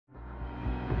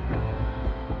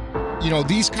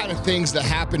these kind of things that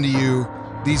happen to you,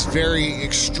 these very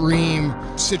extreme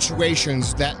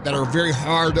situations that are very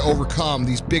hard to overcome,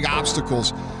 these big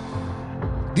obstacles,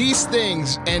 these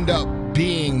things end up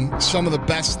being some of the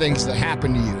best things that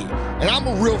happen to you. And I'm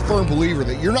a real firm believer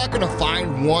that you're not going to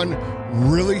find one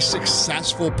really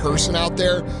successful person out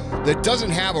there that doesn't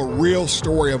have a real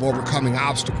story of overcoming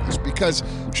obstacles, because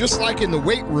just like in the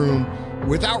weight room,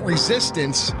 without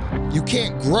resistance, you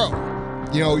can't grow.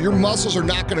 Your muscles are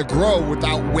not going to grow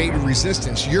without weight and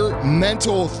resistance. Your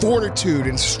mental fortitude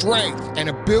and strength and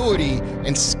ability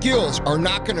and skills are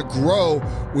not going to grow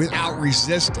without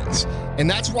resistance. And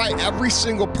that's why every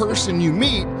single person you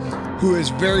meet who is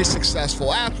a very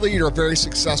successful athlete or a very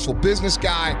successful business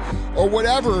guy or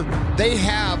whatever, they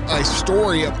have a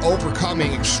story of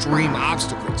overcoming extreme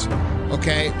obstacles.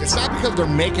 Okay? It's not because they're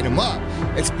making them up.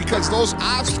 It's because those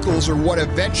obstacles are what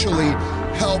eventually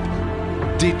help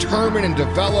determine and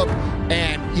develop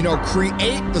and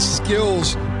create the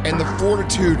skills and the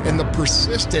fortitude and the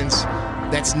persistence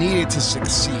that's needed to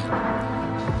succeed.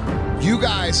 You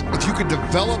guys, if you could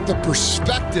develop the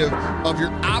perspective of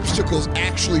your obstacles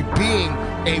actually being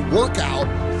a workout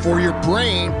for your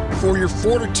brain, for your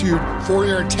fortitude, for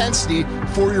your intensity,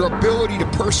 for your ability to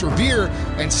persevere,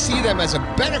 and see them as a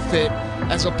benefit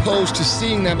as opposed to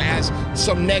seeing them as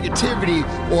some negativity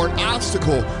or an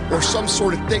obstacle or some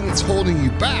sort of thing that's holding you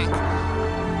back,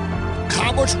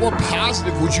 how much more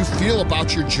positive would you feel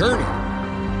about your journey?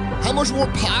 How much more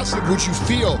positive would you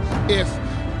feel if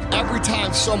every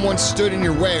time someone stood in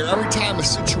your way or every time a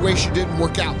situation didn't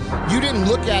work out, you didn't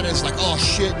look at it as like, oh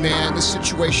shit, man, this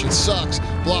situation sucks,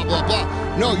 blah, blah,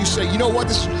 blah. No, you say, you know what,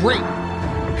 this is great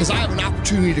because I have an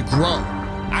opportunity to grow.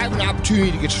 I have an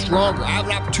opportunity to get stronger. I have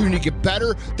an opportunity to get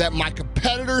better that my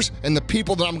competitors and the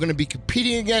people that I'm going to be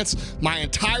competing against my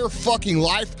entire fucking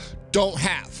life don't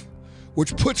have,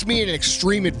 which puts me in an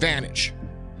extreme advantage.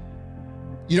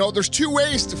 There's two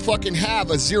ways to fucking have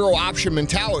a zero option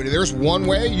mentality. There's one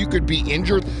way: you could be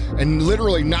injured and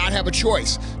literally not have a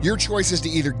choice. Your choice is to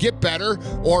either get better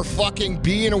or fucking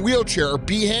be in a wheelchair or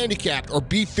be handicapped or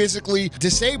be physically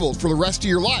disabled for the rest of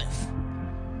your life.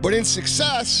 But in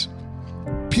success,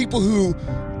 people who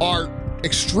are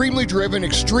extremely driven,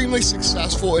 extremely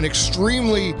successful, and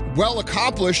extremely well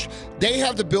accomplished, they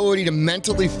have the ability to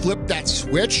mentally flip that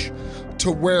switch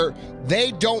to where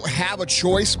they don't have a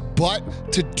choice but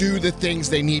to do the things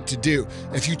they need to do.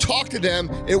 If you talk to them,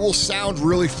 it will sound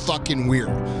really fucking weird,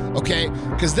 okay?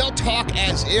 Because they'll talk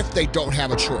as if they don't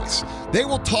have a choice. They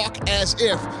will talk as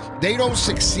if they don't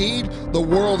succeed, the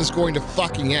world is going to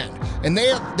fucking end. And they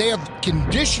have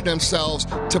conditioned themselves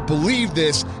to believe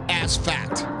this as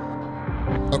fact.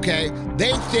 Okay?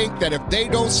 They think that if they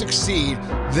don't succeed,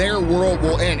 their world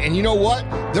will end. And you know what?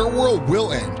 Their world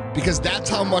will end, because that's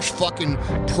how much fucking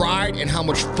pride and how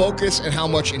much focus and how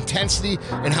much intensity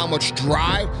and how much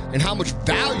drive and how much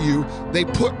value they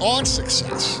put on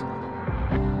success.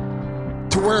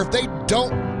 To where if they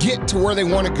don't get to where they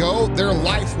want to go, their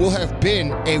life will have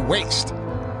been a waste.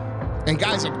 And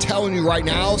guys, I'm telling you right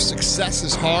now, success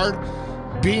is hard.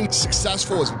 Being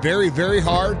successful is very, very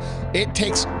hard. It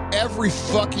takes every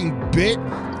fucking bit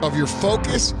of your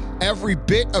focus, every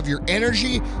bit of your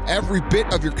energy, every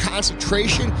bit of your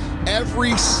concentration,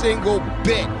 every single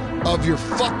bit of your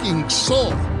fucking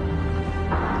soul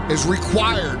is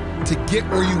required to get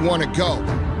where you want to go.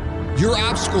 Your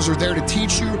obstacles are there to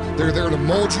teach you, they're there to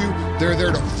mold you, they're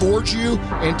there to forge you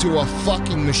into a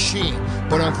fucking machine.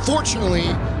 But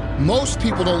unfortunately, most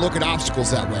people don't look at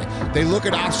obstacles that way. They look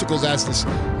at obstacles as this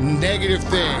negative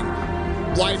thing.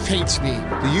 Life hates me.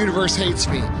 The universe hates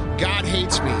me. God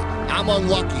hates me. I'm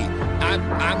unlucky.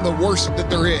 I'm the worst that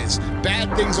there is.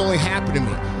 Bad things only happen to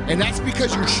me. And that's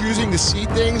because you're choosing to see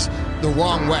things the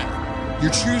wrong way.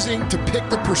 You're choosing to pick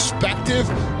the perspective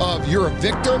of you're a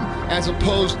victim as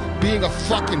opposed to being a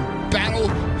fucking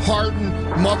battle-hardened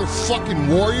motherfucking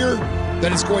warrior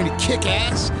that is going to kick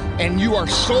ass, and you are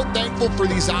so thankful for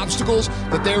these obstacles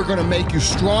that they are going to make you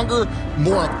stronger,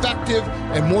 more effective,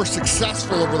 and more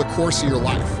successful over the course of your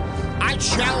life. I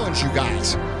challenge you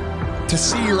guys to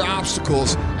see your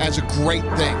obstacles as a great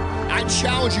thing. I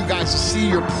challenge you guys to see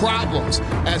your problems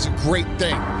as a great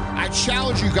thing. I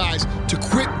challenge you guys to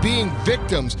quit being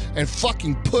victims and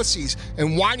fucking pussies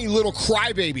and whiny little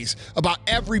crybabies about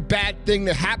every bad thing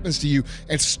that happens to you,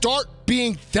 and start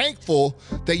being thankful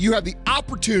that you have the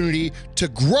opportunity to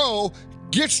grow,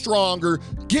 get stronger,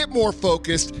 get more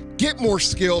focused, get more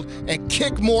skilled, and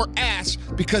kick more ass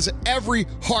because of every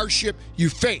hardship you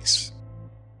face.